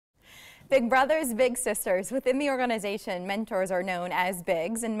Big brothers, big sisters. Within the organization, mentors are known as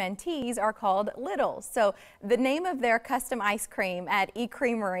bigs and mentees are called littles. So the name of their custom ice cream at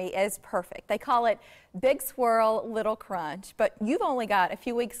eCreamery is perfect. They call it Big Swirl, Little Crunch, but you've only got a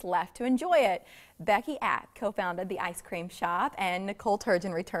few weeks left to enjoy it. Becky Ack co-founded the ice cream shop, and Nicole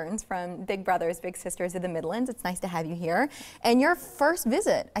Turgeon returns from Big Brothers, Big Sisters of the Midlands. It's nice to have you here. And your first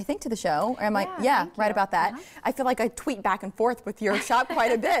visit, I think, to the show. Or am I? Yeah, right about that. I feel like I tweet back and forth with your shop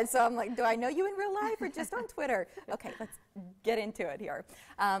quite a bit, so I'm like, do I know you in real life or just on Twitter? Okay, let's get into it here.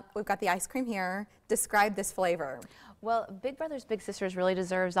 We've got the ice cream here. Describe this flavor. Well, Big Brothers Big Sisters really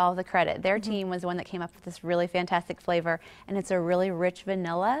deserves all of the credit. Their team was the one that came up with this really fantastic flavor, and it's a really rich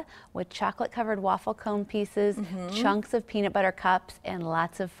vanilla with chocolate-covered waffle cone pieces, chunks of peanut butter cups, and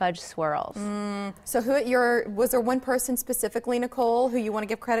lots of fudge swirls. So was there one person specifically, Nicole, who you want to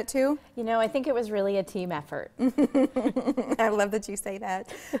give credit to? You know, I think it was really a team effort. I love that you say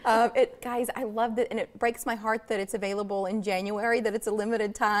that. Guys, I love it, and it breaks my heart that it's available in January, that it's a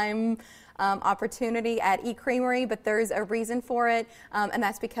limited time opportunity at eCreamery, but there's a reason for it, and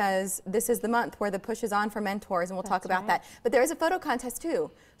that's because this is the month where the push is on for mentors, and we'll talk about that. But there is a photo contest too.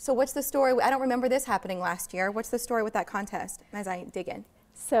 So what's the story? I don't remember this happening last year. What's the story with that contest as I dig in?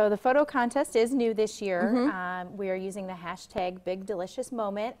 So the photo contest is new this year. We are using the hashtag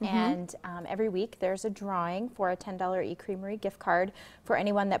BigDeliciousMoment, and every week there's a drawing for a $10 eCreamery gift card for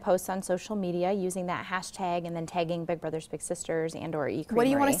anyone that posts on social media using that hashtag and then tagging Big Brothers Big Sisters and or eCreamery. What do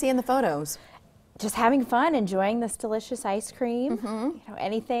you want to see in the photos? Just having fun, enjoying this delicious ice cream. You know,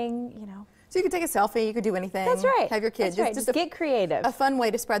 anything, you know. So you could take a selfie, you could do anything. That's right. Have your kids. That's right. Just get creative. A fun way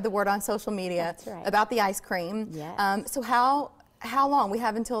to spread the word on social media about the ice cream. Yes. So how long? We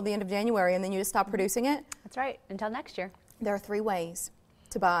have until the end of January, and then you just stop producing it? That's right, until next year. There are 3 ways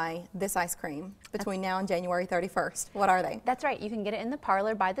to buy this ice cream between now and January 31st. What are they? That's right. You can get it in the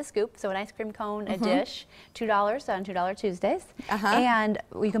parlor by the scoop, so an ice cream cone, a dish, $2 on $2 Tuesdays. And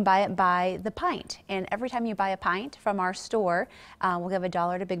you can buy it by the pint. And every time you buy a pint from our store, we'll give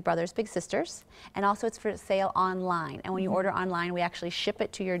 $1 to Big Brothers Big Sisters. And also it's for sale online. And when you order online, we actually ship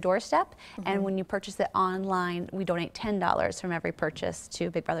it to your doorstep. And when you purchase it online, we donate $10 from every purchase to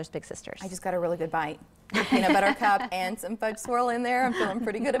Big Brothers Big Sisters. I just got a really good bite. Peanut butter cup and some fudge swirl in there. I'm feeling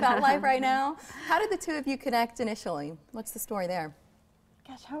pretty good about life right now. How did the two of you connect initially? What's the story there?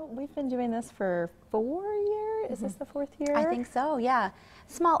 Gosh, we've been doing this for 4 years? Is this the 4th year? I think so, yeah.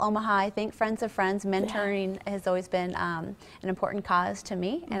 Small Omaha, I think, friends of friends. Mentoring has always been an important cause to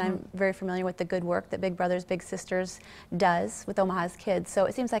me, and I'm very familiar with the good work that Big Brothers Big Sisters does with Omaha's kids. So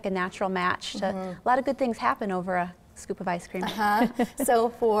it seems like a natural match. To, a lot of good things happen over a scoop of ice cream. So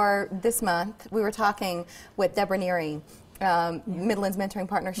for this month, we were talking with Deborah Neary, Midlands Mentoring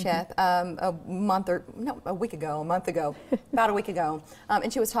Partnership, a month ago, about a week ago.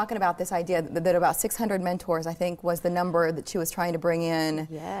 And she was talking about this idea that about 600 mentors, I think, was the number that she was trying to bring in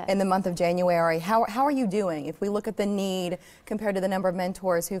the month of January. How are you doing? If we look at the need compared to the number of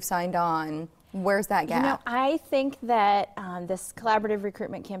mentors who've signed on, where's that gap? You know, I think that this collaborative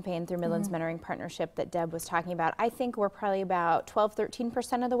recruitment campaign through Midlands Mentoring Partnership that Deb was talking about, I think we're probably about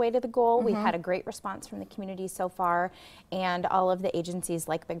 12–13% of the way to the goal. We've had a great response from the community so far, and all of the agencies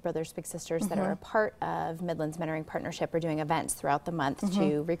like Big Brothers Big Sisters that are a part of Midlands Mentoring Partnership are doing events throughout the month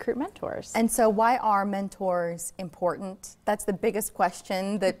to recruit mentors. And so why are mentors important? That's the biggest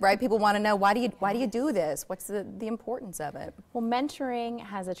question that people want to know. Why do you do this? What's the importance of it? Well, mentoring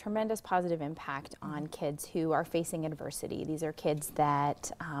has a tremendous positive impact on kids who are facing adversity. These are kids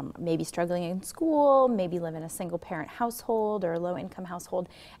that may be struggling in school, maybe live in a single parent household or a low income household,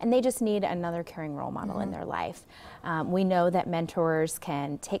 and they just need another caring role model in their life. We know that mentors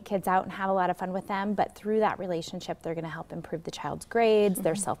can take kids out and have a lot of fun with them, but through that relationship they're going to help improve the child's grades,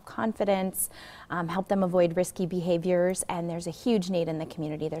 their self-confidence, help them avoid risky behaviors, and there's a huge need in the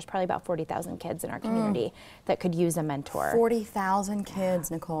community. There's probably about 40,000 kids in our community that could use a mentor. 40,000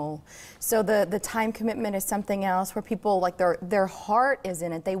 kids, Nicole. So the time commitment is something else where people, like, their heart is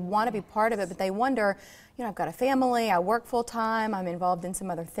in it. They want to be part of it, but they wonder, you know, I've got a family, I work full time, I'm involved in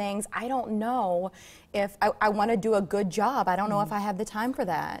some other things. I don't know if I want to do a good job. I don't know if I have the time for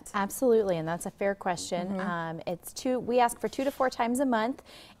that. Absolutely, and that's a fair question. We ask for 2 to 4 times a month,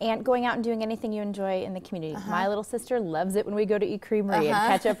 and going out and doing anything you enjoy in the community. My little sister loves it when we go to eCreamery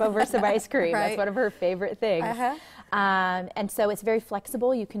and catch up over some ice cream. That's one of her favorite things. And so it's very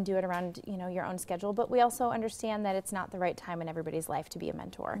flexible. You can do it around, you know, your own schedule, but we also understand that it's not the right time in everybody's life to be a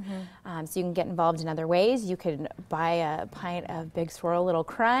mentor. So you can get involved in other ways. You could buy a pint of Big Swirl Little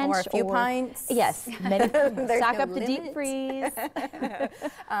Crunch. Or a few pints. Yes. Stock no up the deep freeze.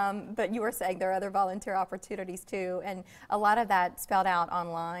 But you were saying there are other volunteer opportunities too, and a lot of that spelled out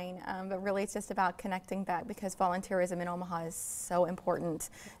online, but really it's just about connecting back, because volunteerism in Omaha is so important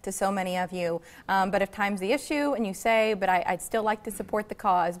to so many of you. But if time's the issue and you say, but I'd still like to support the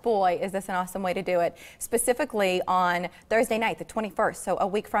cause, boy, is this an awesome way to do it. Specifically on Thursday night, the 21st, so a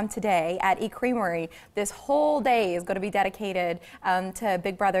week from today at eCreamery, this whole day is going to be dedicated to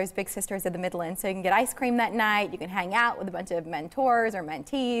Big Brothers, Big Sisters of the Midlands. So you can get ice cream that night, you can hang out with a bunch of mentors or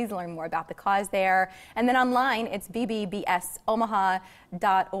mentees, learn more about the cause there. And then online, it's bbbsomaha.org.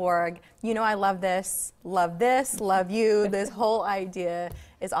 You know I love this, love you. This whole idea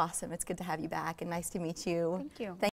is awesome. It's good to have you back and nice to meet you. Thank you.